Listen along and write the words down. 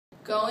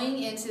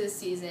Going into the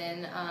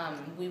season,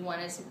 we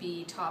wanted to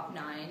be top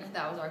 9.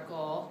 That was our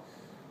goal.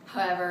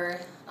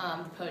 However,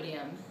 the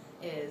podium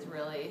is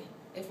really,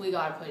 if we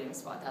got a podium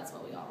spot, that's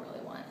what we all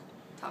really want.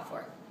 Top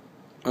 4.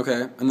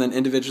 Okay, and then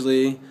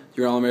individually,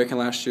 you were All-American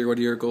last year. What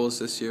are your goals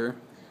this year?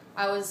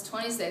 I was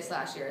 26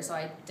 last year, so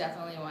I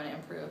definitely want to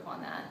improve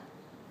upon that.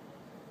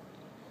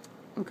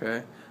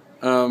 Okay.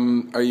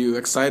 Are you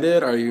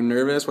excited? Are you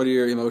nervous? What are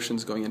your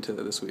emotions going into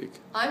this week?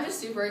 I'm just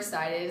super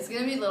excited. It's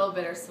going to be a little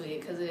bittersweet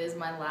because it is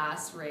my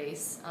last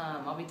race.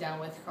 I'll be done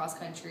with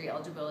cross-country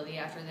eligibility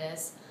after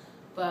this.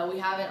 But we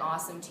have an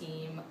awesome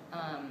team.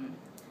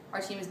 Our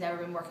team has never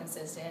been more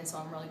consistent, so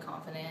I'm really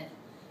confident.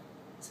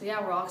 So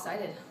yeah, we're all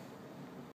excited.